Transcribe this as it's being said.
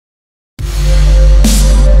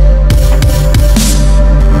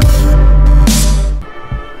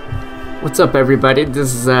What's up, everybody?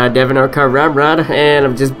 This is Devin Car Ramrod, and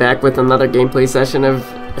I'm just back with another gameplay session of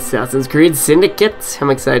Assassin's Creed Syndicate. I'm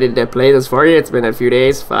excited to play this for you. It's been a few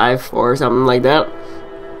days, 5, 4, something like that.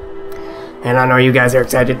 And I know you guys are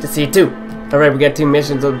excited to see too. Alright, we got 2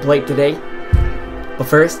 missions on the plate today. But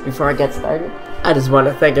first, before I get started, I just want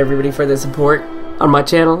to thank everybody for the support on my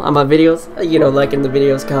channel, on my videos. You know, liking the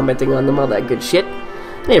videos, commenting on them, all that good shit.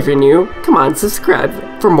 And if you're new, come on,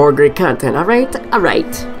 subscribe for more great content, alright?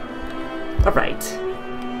 Alright.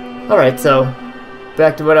 Alright, so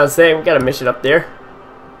back to what I was saying. We got a mission up there.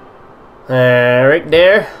 Right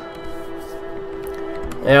there.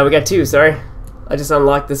 Yeah, we got 2, sorry. I just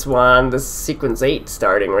unlocked this one. This is sequence 8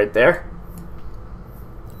 starting right there.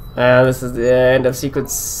 This is the end of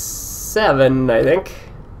sequence 7, I think.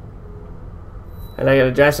 And I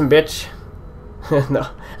gotta drive some bitch. No,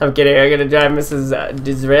 I'm kidding. I gotta drive Mrs.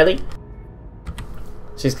 Disraeli.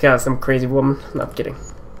 She's kind of some crazy woman. No, I'm kidding.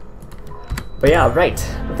 But yeah, right.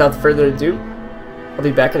 Without further ado, I'll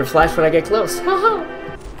be back in a flash when I get close.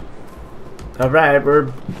 Alright,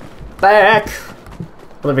 we're back.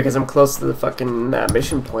 Only because I'm close to the fucking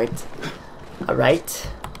mission point. Alright.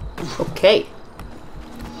 Okay.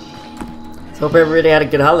 So hope everybody had a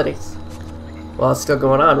good holidays. Well, it's still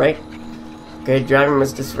going on, right? Okay, driving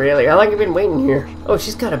Miss Disraeli. How long have you been waiting here? Oh,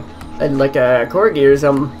 she's got like a corgi or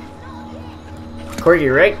something.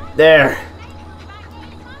 Corgi right there.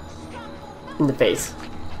 In the face.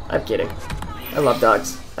 I'm kidding. I love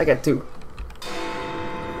dogs. I got 2.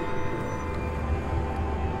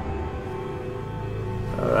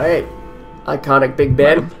 Alright. Iconic Big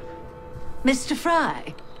Ben. Mr.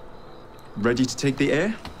 Fry. Ready to take the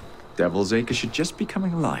air? Devil's Acre should just be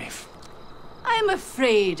coming alive. I'm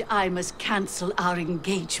afraid I must cancel our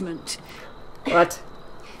engagement. What?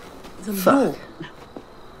 The lawn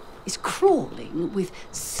is crawling with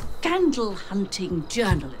scandal-hunting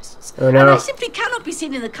journalists. Oh, no. And I simply cannot be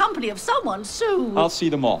seen in the company of someone so... I'll see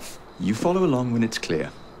them off. You follow along when it's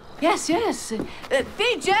clear. Yes.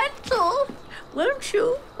 Be gentle, won't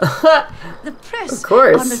you? The press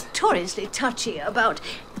are notoriously touchy about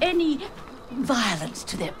any violence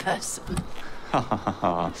to their person. Ha ha ha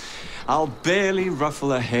ha. I'll barely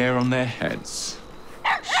ruffle a hair on their heads.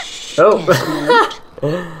 Oh.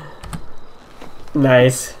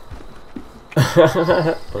 Nice.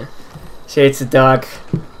 She hates the dog.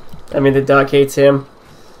 I mean, the dog hates him.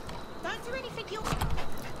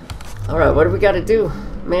 Alright, what do we gotta do,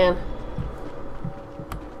 man?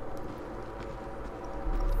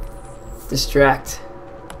 Distract.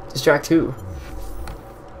 Distract who?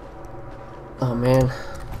 Oh, man.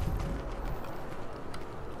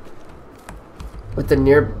 With the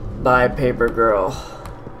nearby paper girl.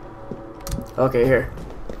 Okay, here.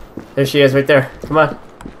 There she is, right there. Come on.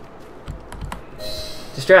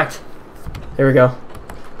 Distract. There we go.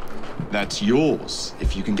 That's yours,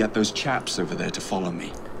 if you can get those chaps over there to follow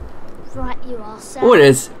me. Right you are, sir. Oh, it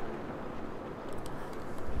is.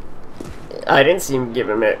 I didn't see him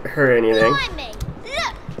giving her anything.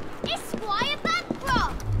 Look, it's Squire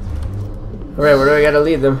Bancroft. Alright, where do I gotta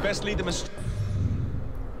lead them? Best lead them astray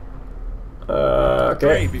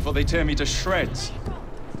Okay. before they tear me to shreds.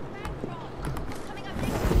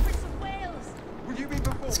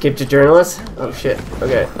 Escape to journalist? Oh shit.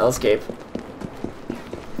 Okay, I'll escape.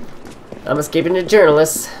 I'm escaping to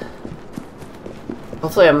journalists.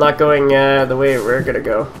 Hopefully I'm not going the way we're gonna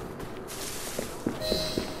go.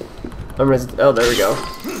 Oh, there we go.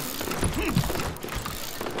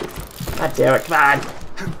 God damn it, come on.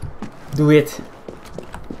 Do it.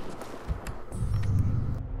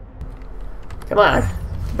 Come on.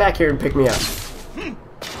 Get back here and pick me up.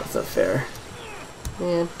 That's not fair.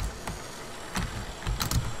 Man.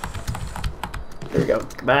 There we go.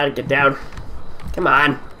 Come on, get down. Come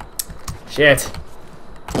on. Shit.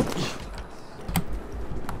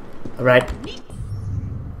 Alright.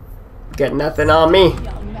 Got nothing on me.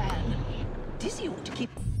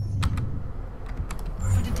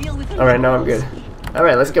 Alright, now I'm good.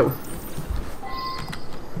 Alright, let's go.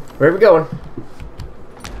 Where are we going?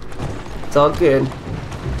 It's all good.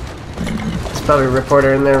 There's probably a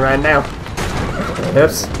reporter in there right now.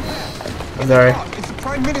 Oops. I'm sorry. It's the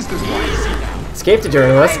Prime Minister's wife. Escape the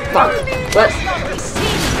journalist? Fuck. What?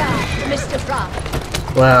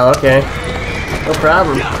 Wow, okay. No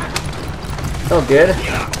problem. It's all good.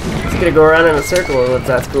 It's gonna go around in a circle if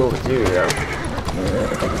that's cool with you, you know.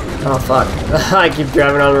 Oh, fuck. I keep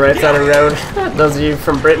driving on the right side of the road. Those of you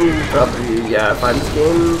from Britain probably find this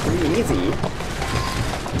game pretty easy.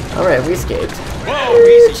 Alright, we escaped.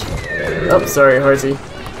 Oh, sorry, horsey.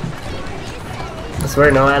 I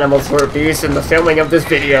swear no animals were abused in the filming of this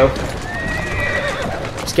video.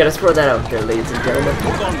 Just gotta throw that out there, ladies and gentlemen.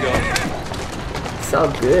 Hold on, girl. It's all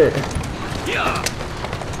good.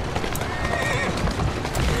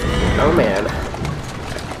 Oh man.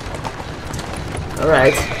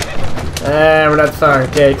 Alright. We're not far,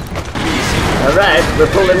 okay. Alright, we're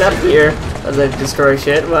pulling up here. As I destroy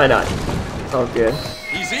shit, why not? It's all good.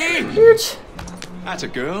 Easy! Huge! That's a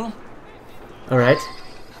girl. Alright.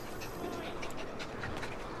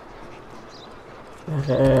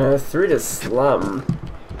 Through the slum.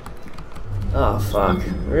 Oh fuck.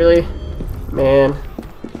 Really? Man.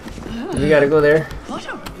 We gotta go there. What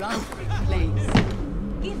a rough place.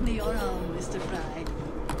 Give me your arm, Mr. Fry.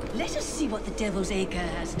 Let us see what the Devil's Acre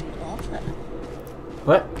has to offer.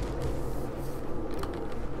 What?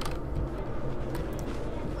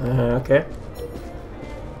 Okay.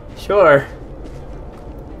 Sure.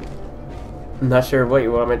 I'm not sure what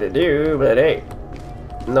you want me to do, but hey.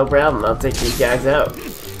 No problem, I'll take these guys out.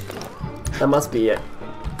 That must be it.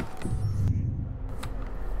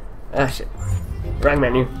 Ah shit. Wrong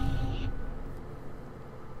menu.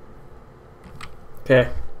 Okay.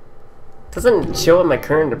 Doesn't show what my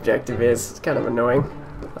current objective is. It's kind of annoying.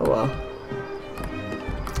 Oh well.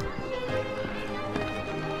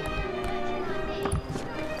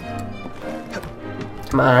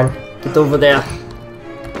 Come on, get over there.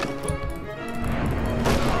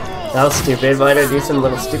 That was stupid. Why did I do some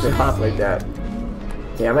little stupid hop like that?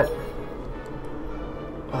 Damn it.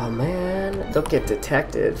 Oh man, don't get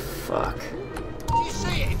detected. Fuck.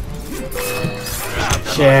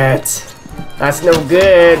 Shit. That's no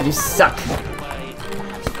good. You suck.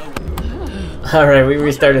 Alright, we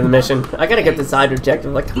restarted the mission. I gotta get the side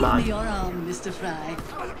objective. Like, come Give me on. your arm, Mr. Fry.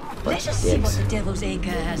 Bunch Let of us see what dicks. the Devil's Acre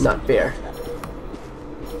has Not to fair. offer.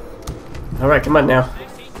 Alright, come on now.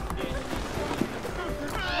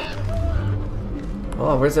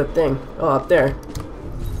 Oh, where's that thing? Oh, up there.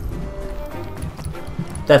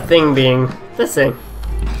 That thing being this thing.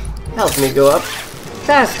 Helps me go up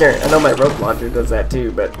faster. I know my rope launcher does that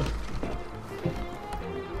too, but...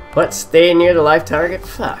 What? Stay near the live target?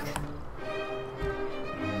 Fuck.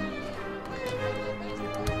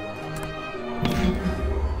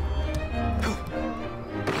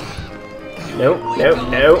 Nope, nope,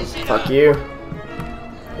 nope. Fuck you.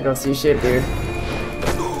 You don't see shit, dude.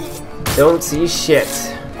 Don't see shit.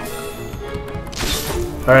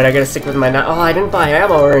 Alright, I gotta stick with my knife. Oh, I didn't buy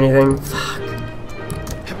ammo or anything. Fuck.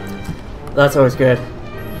 That's always good.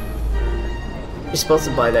 You're supposed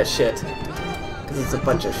to buy that shit. Because it's a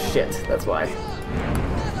bunch of shit. That's why.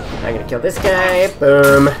 I'm gonna kill this guy.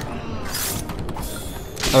 Boom.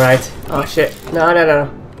 Alright. Oh, shit. No, no, no.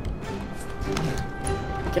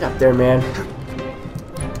 Get up there, man.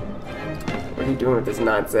 What are you doing with this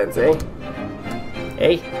nonsense, eh?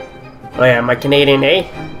 Eh? Oh yeah, my Canadian, eh?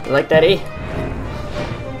 You like that, eh?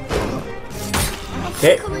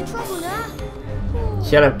 Okay. I'm in trouble now.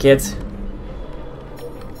 Shut up, kids.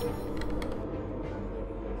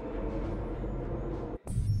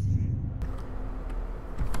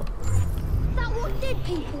 That what dead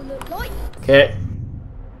people look like? Okay.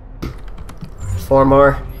 4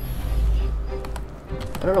 more.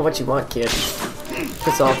 I don't know what you want, kid.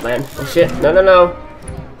 Piss off, man. Oh shit. No, no, no.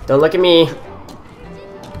 Don't look at me.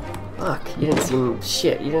 Fuck. You didn't see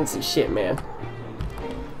shit. You didn't see shit, man.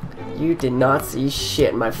 You did not see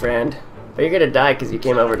shit, my friend. But you're gonna die because you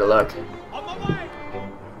came over to look.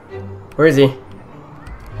 Where is he?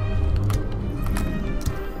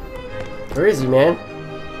 Where is he, man?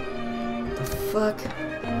 The fuck?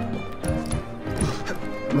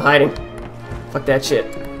 I'm hiding. Fuck that shit.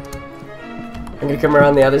 I'm gonna come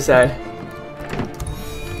around the other side.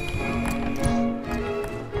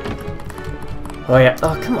 Oh yeah.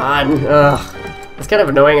 Oh, come on. Ugh. It's kind of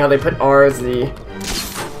annoying how they put R as the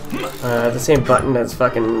same button as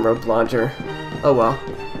fucking rope launcher. Oh well.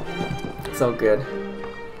 It's all good.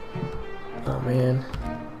 Oh man.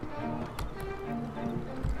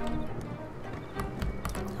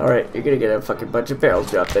 Alright, you're gonna get a fucking bunch of barrels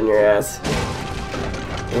dropped on your ass.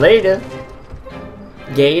 Later.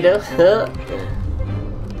 Gator. Huh?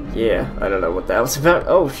 Yeah, I don't know what that was about.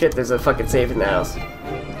 Oh shit, there's a fucking safe in the house.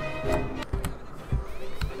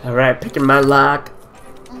 Alright, picking my lock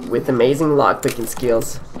with amazing lock picking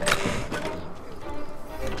skills.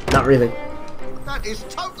 Not really. That is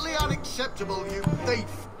totally unacceptable, you thief!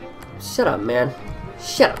 Shut up, man.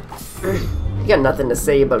 Shut up. You got nothing to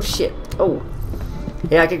say about shit. Oh.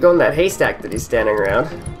 Yeah, I could go in that haystack that he's standing around.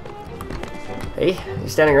 Hey, you're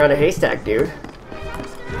standing around a haystack, dude.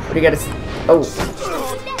 What do you gotta s- Oh.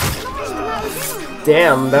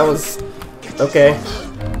 Damn, that was... Okay.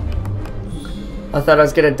 I thought I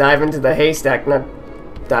was gonna dive into the haystack, not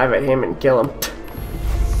dive at him and kill him.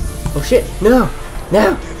 Oh shit, no!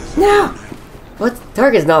 No! No! What?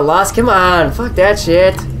 Target's not lost. Come on. Fuck that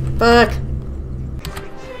shit. Fuck.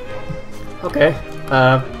 Okay.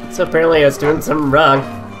 So apparently I was doing something wrong.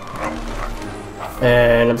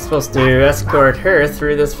 And I'm supposed to escort her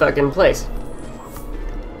through this fucking place.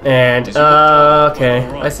 And, okay.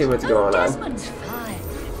 I see what's going on. Desmond's fine.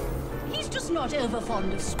 He's just not over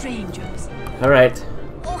fond of strangers. Alright.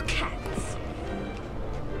 Or cats.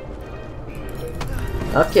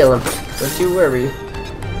 I'll kill him. Don't you worry.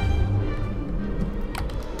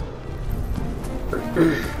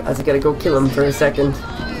 I just gotta go kill him for a second.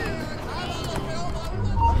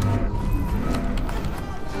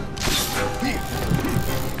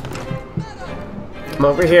 Come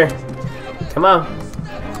over here. Come on.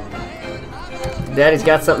 Daddy's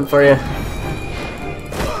got something for you.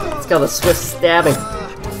 It's called a swift stabbing.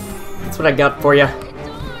 That's what I got for you.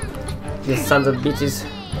 You sons of bitches.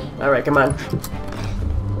 Alright, come on.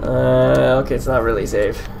 Okay, it's not really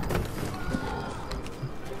safe.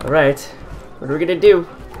 Alright. What are we gonna do?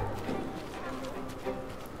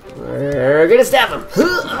 We're gonna stab him!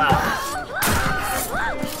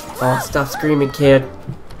 Oh, stop screaming, kid.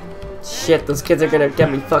 Shit, those kids are gonna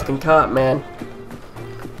get me fucking caught, man.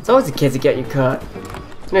 It's always the kids that get you caught.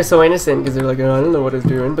 And they're so innocent because they're like, oh, I don't know what I was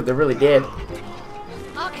doing, but they're really dead.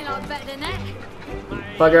 I can look better than that.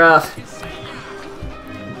 Bugger off.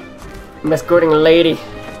 I'm escorting a lady.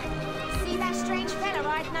 See that strange fella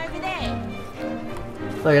riding over there?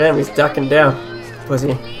 Look at him, he's ducking down.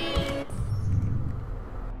 Pussy.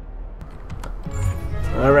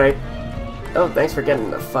 Alright. Oh, thanks for getting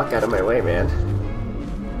the fuck out of my way, man.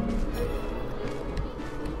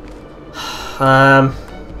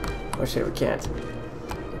 Oh shit, we can't.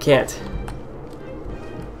 We can't.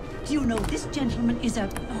 Do you know this gentleman is a...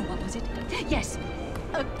 Oh, what was it? Yes,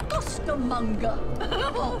 a costermonger,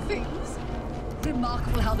 of all things.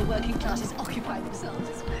 Remarkable how the working classes occupy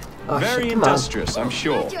themselves. Oh, Very shit, come on. industrious, I'm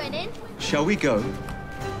sure. Join in. Shall we go?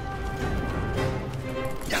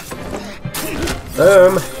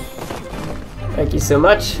 Boom. Thank you so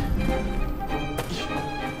much.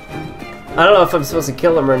 I don't know if I'm supposed to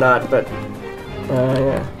kill him or not, but...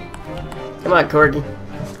 yeah. Come on, Corgi.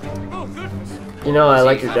 You know I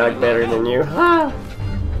like your dog better than you. Ah!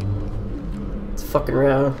 It's fucking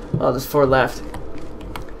round. Oh, there's 4 left.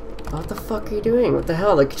 What the fuck are you doing? What the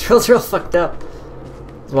hell? The controls are all fucked up.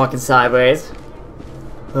 He's walking sideways.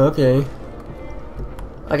 Okay.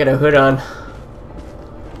 I got a hood on.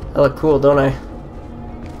 I look cool, don't I?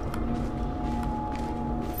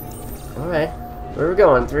 Alright. Where are we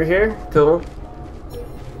going? Through here? Cool.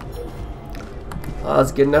 Oh,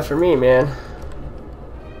 that's good enough for me, man.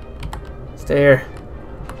 Stay here.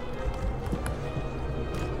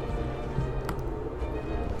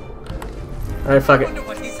 Alright, fuck it.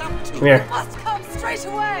 Come here. Must come straight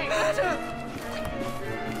away.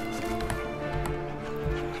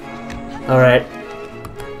 Alright.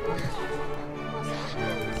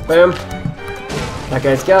 Boom. That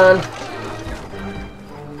guy's gone.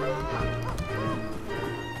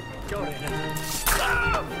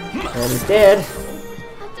 And he's dead.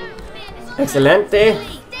 Excelente.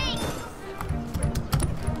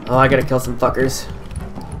 Oh, I gotta kill some fuckers.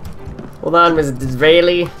 Hold on, Ms.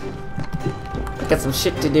 Disraeli. I got some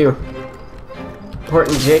shit to do.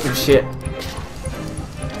 Important Jacob shit.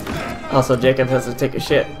 Also, Jacob has to take a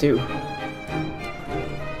shit, too.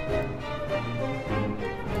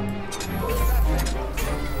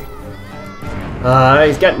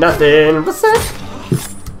 He's got nothing. What's that?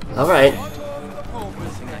 Alright.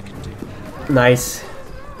 Nice.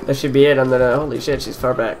 That should be it on the... holy shit, she's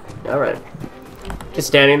far back. Alright. Just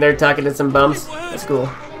standing there talking to some bums. That's cool.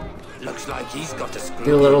 Looks like he's got to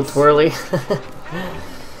Do a little twirly.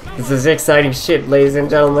 This is exciting shit, ladies and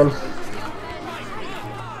gentlemen.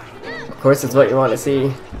 Of course, it's what you want to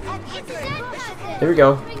see. There we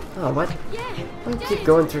go. Oh, what? Why do you keep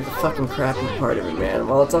going through the fucking crappy part of it, man?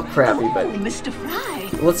 Well, it's all crappy, but... Mr. Fry.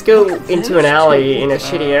 Let's go into an alley in a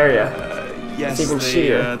shitty area. Yes, It's even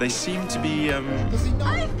shittier. they seem to be,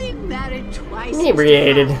 I've been married twice.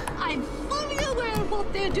 Inebriated. Mr. Fry. I'm fully aware of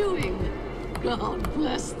what they're doing. God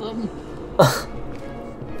bless them.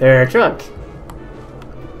 They're drunk.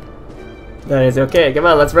 That is okay. Come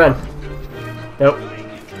on, let's run. Nope.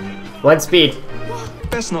 1 speed.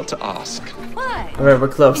 best not to ask. Why? Alright, we're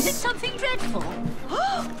Is it close. something dreadful?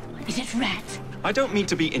 Is it rat? I don't mean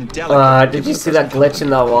to be indelicate. Did you see that glitch in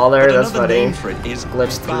the wall there? But That's another funny. name for it is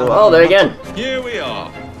Glitched through. Ballad Oh, there Mutton. again. Here we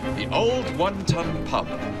are, the old one-ton pub.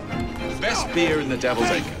 Best beer in the Devil's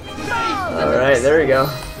Acre. Alright, there we go.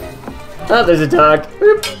 Oh, there's a dog.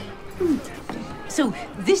 Boop. So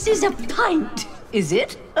this is a pint, is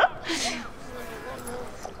it?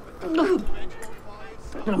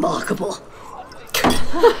 Remarkable.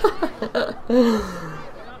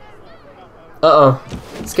 Uh-oh.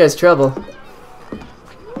 This guy's trouble.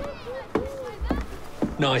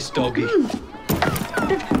 Nice doggy.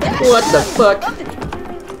 What the fuck?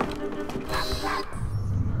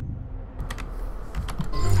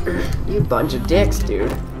 You bunch of dicks,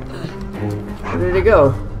 dude. Where did he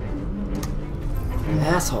go?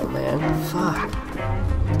 Asshole, man. Fuck.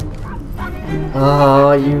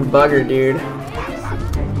 Oh, you bugger, dude.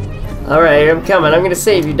 Alright, I'm coming. I'm gonna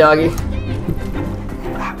save you, doggy.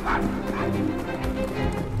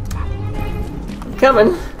 I'm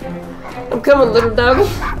coming. I'm coming, little doggy.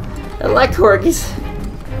 I like corgis.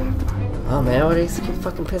 Oh man, why do you keep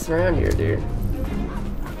fucking pissing around here, dude?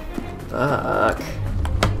 Fuck.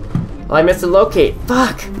 Oh, I missed a locate.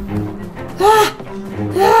 Fuck. Ah!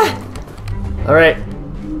 Ah! Alright.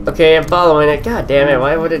 Okay, I'm following it. God damn it,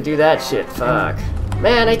 why would it do that shit? Fuck.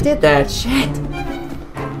 Man, I did that shit.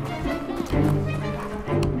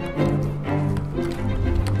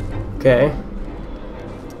 Okay.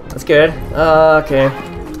 That's good. Okay.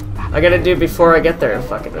 I gotta do it before I get there.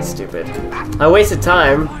 Fuck it, that's stupid. I wasted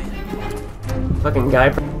time. Fucking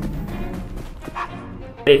guy.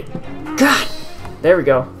 Hey. God! There we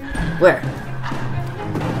go. Where?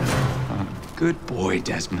 Good boy,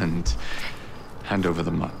 Desmond. Hand over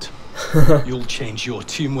the mutt. You'll change your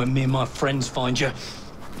tune when me and my friends find you.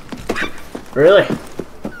 Really?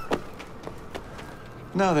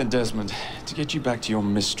 Now then, Desmond, to get you back to your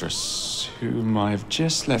mistress, whom I've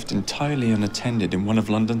just left entirely unattended in one of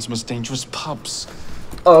London's most dangerous pubs.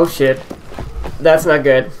 Oh shit. That's not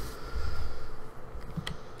good.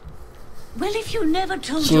 Well, if you never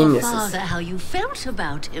told Geniuses. your father how you felt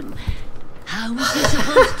about him, how was he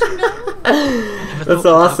supposed to know? That's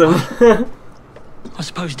awesome. I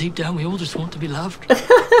suppose deep down we all just want to be loved.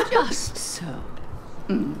 Just so.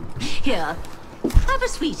 Here, have a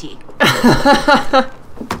sweetie.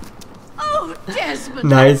 Oh, Desmond,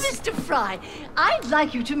 Nice. Mr. Fry, I'd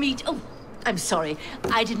like you to meet... Oh, I'm sorry,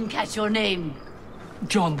 I didn't catch your name.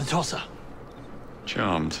 John the Tosser.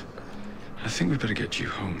 Charmed. I think we better get you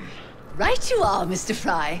home. Right you are, Mr.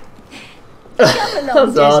 Fry. Come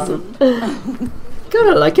along, That's Desmond. awesome.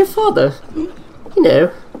 Kinda like your father. You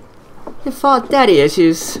know, your daddy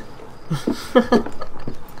issues.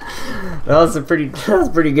 That was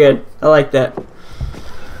pretty good. I like that.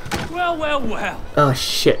 Well, well, well. Oh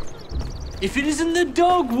shit. If it isn't the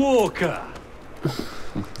dog walker.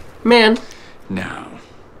 Man. Now,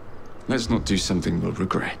 let's not do something we'll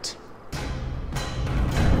regret.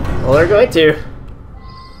 Well, they're going to.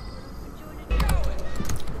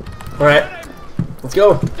 Alright. Let's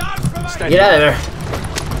go. Get out of there.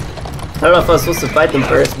 I don't know if I was supposed to fight them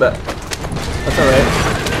first, but that's alright.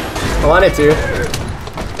 I wanted to.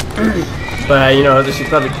 But, you know, she'd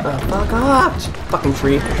probably... Oh, fuck off! Fucking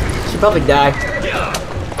tree. She'd probably die.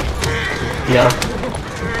 Yeah.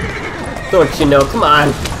 Don't you know? Come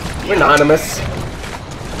on. We're anonymous.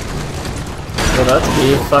 Well, that's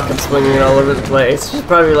me fucking swinging all over the place. She's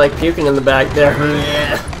probably like puking in the back there.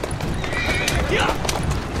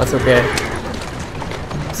 That's okay.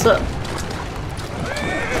 What's up?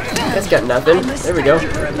 That's got nothing. There we go.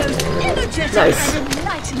 Nice. And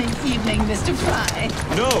enlightening evening, Mr. Fry.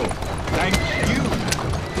 No, thank you.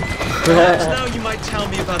 Perhaps now you might tell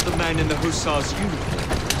me about the man in the hussar's uniform.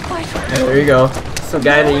 Quite right. There you go. Some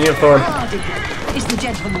guy in a uniform. Is the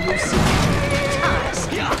gentleman you'll see.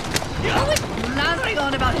 Always blathering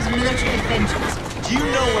on about his military adventures. Do you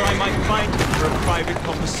know where I might find him for a private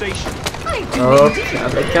conversation? I do Oh, indeed.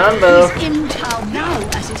 got the combo. He's in town now,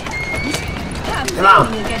 as it happens. Come on.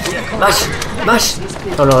 Campaigning against the Mush! Mush!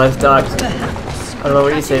 Oh no, that's dogs. I don't know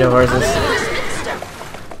what you say to horses.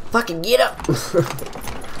 Fucking get up!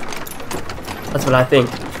 That's what I think.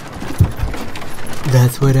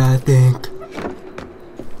 That's what I think.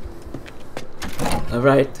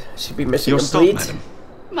 Alright, should be mission Your complete. stop, madam.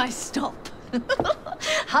 My stop.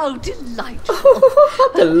 How delightful.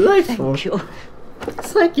 How delightful. Thank you.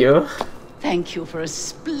 Thank you. Thank you for a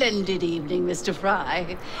splendid evening, Mr.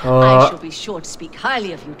 Fry. Oh. I shall be sure to speak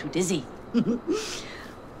highly of you to Dizzy.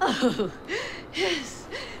 Oh, yes.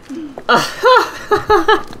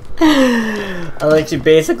 I let you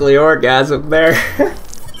basically orgasm there.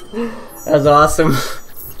 That's awesome.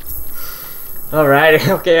 Alright,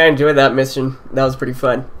 okay, I enjoyed that mission. That was pretty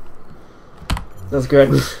fun. That was good.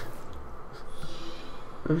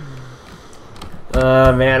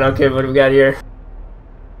 Man, okay, what do we got here?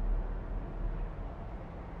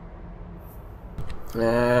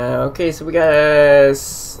 Okay, so we got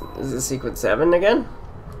is it sequence 7 again?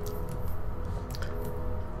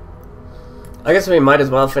 I guess we might as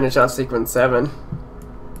well finish off sequence 7.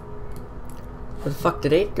 Where the fuck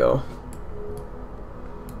did 8 go?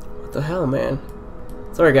 What the hell, man?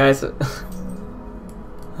 Sorry, guys.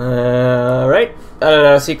 Alright. I don't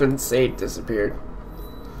know, sequence 8 disappeared.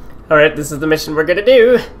 Alright, this is the mission we're gonna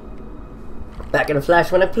do. Back in a flash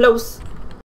when I'm close.